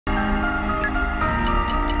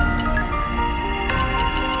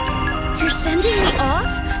sending me off?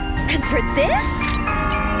 And for this?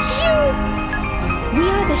 You... We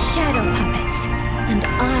are the Shadow Puppets, and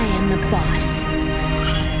I am the boss.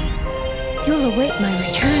 You'll await my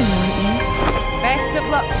return, won't you? Best of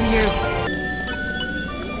luck to you.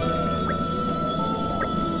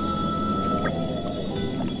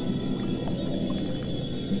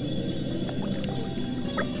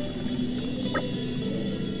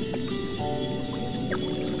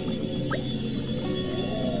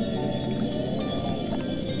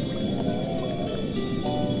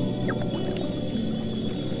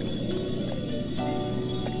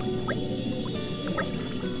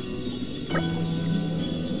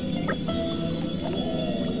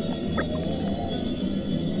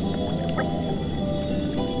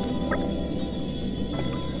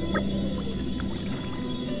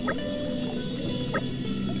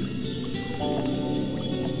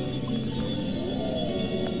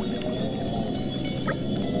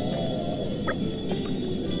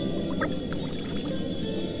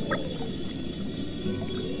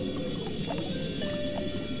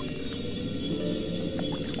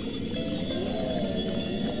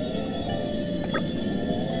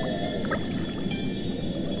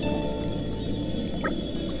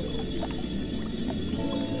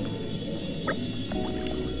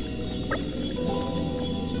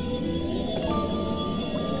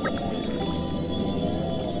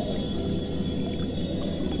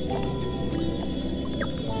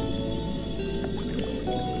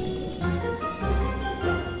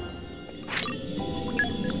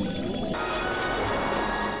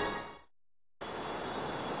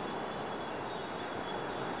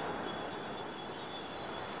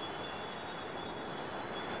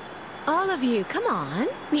 All of you, come on.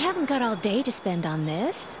 We haven't got all day to spend on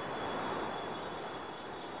this.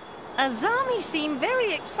 Azami seemed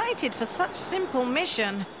very excited for such simple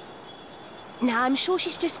mission. Nah, I'm sure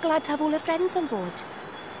she's just glad to have all her friends on board.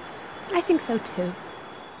 I think so too.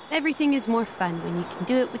 Everything is more fun when you can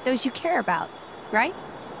do it with those you care about, right?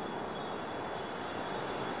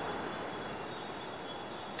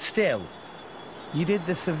 Still, you did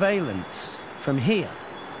the surveillance from here.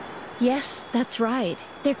 Yes, that's right.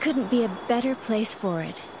 There couldn't be a better place for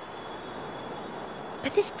it.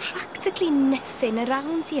 But there's practically nothing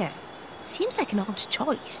around here. Seems like an odd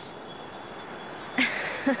choice.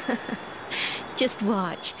 Just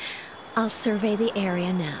watch. I'll survey the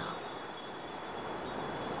area now.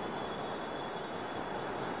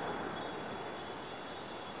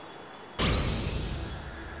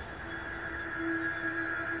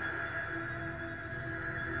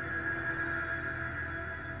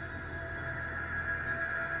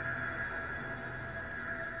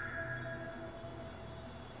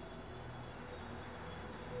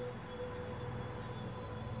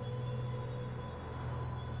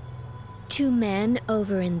 Two men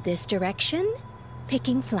over in this direction,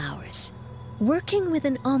 picking flowers, working with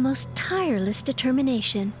an almost tireless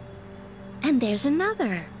determination. And there's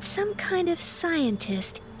another, some kind of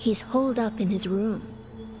scientist he's holed up in his room.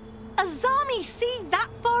 Azami see that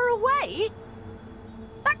far away?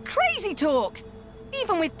 That crazy talk!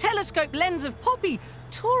 Even with telescope lens of Poppy,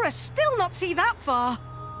 Tora still not see that far.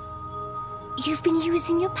 You've been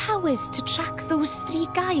using your powers to track those three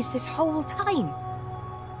guys this whole time?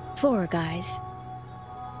 4 guys.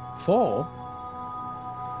 4?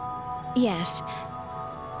 Yes.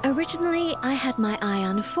 Originally, I had my eye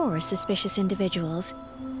on 4 suspicious individuals.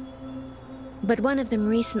 But one of them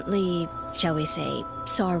recently, shall we say,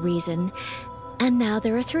 saw reason, and now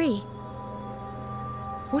there are 3.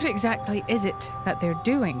 What exactly is it that they're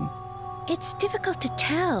doing? It's difficult to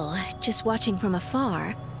tell, just watching from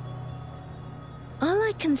afar. All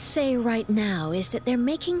I can say right now is that they're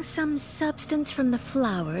making some substance from the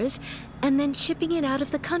flowers and then shipping it out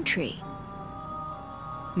of the country.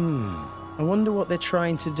 I wonder what they're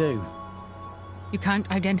trying to do. You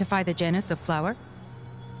can't identify the genus of flower?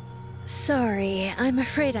 Sorry, I'm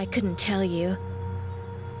afraid I couldn't tell you.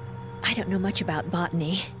 I don't know much about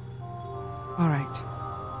botany. All right.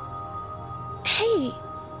 Hey,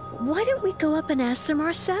 why don't we go up and ask them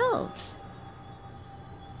ourselves?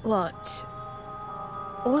 What?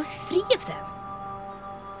 All 3 of them?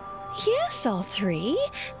 Yes, all 3.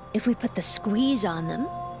 If we put the squeeze on them,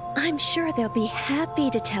 I'm sure they'll be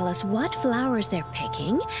happy to tell us what flowers they're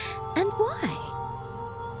picking and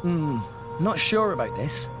why. Not sure about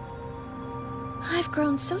this. I've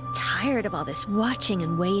grown so tired of all this watching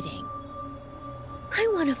and waiting. I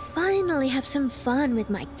want to finally have some fun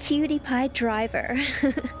with my cutie pie driver.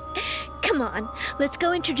 Come on, let's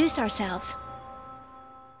go introduce ourselves.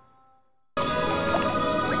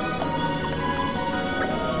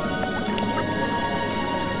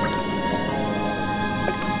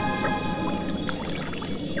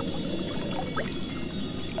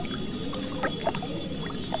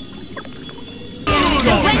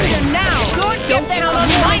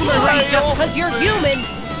 'cause you're human.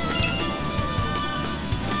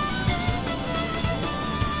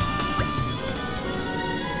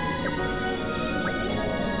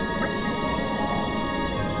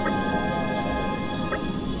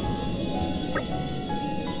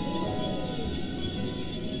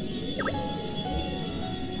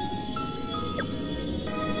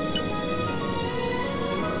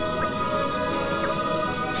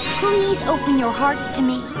 Please open your hearts to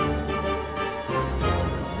me.